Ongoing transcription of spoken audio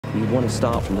You want to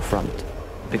start from the front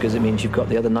because it means you've got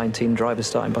the other 19 drivers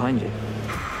starting behind you.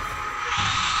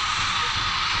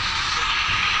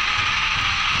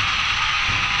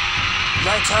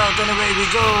 Lights out and away we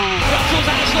go. Russell's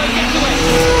out slow, gets away.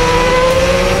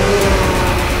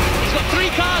 He's got 3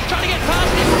 cars trying to get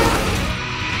past him.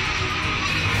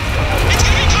 It's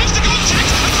getting close to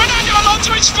contact, and Fernando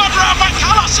Alonso is spun round by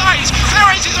Carlos Sainz.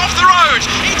 Perez is off the road.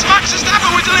 It's Max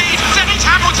Verstappen with the lead, then it's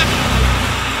Hamilton.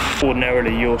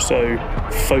 Ordinarily, you're so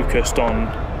focused on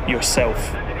yourself,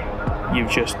 you've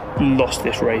just lost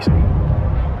this race.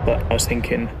 But I was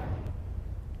thinking,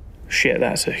 shit,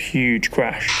 that's a huge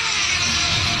crash.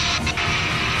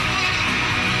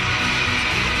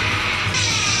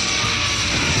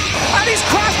 And he's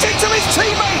crashed into his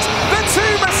teammate. The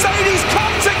two Mercedes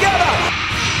come together.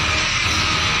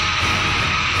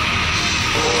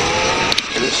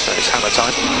 It's hammer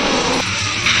time.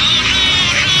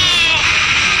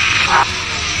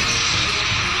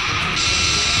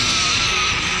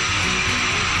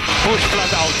 Push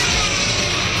flat out.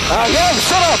 Yeah,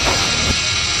 shut up.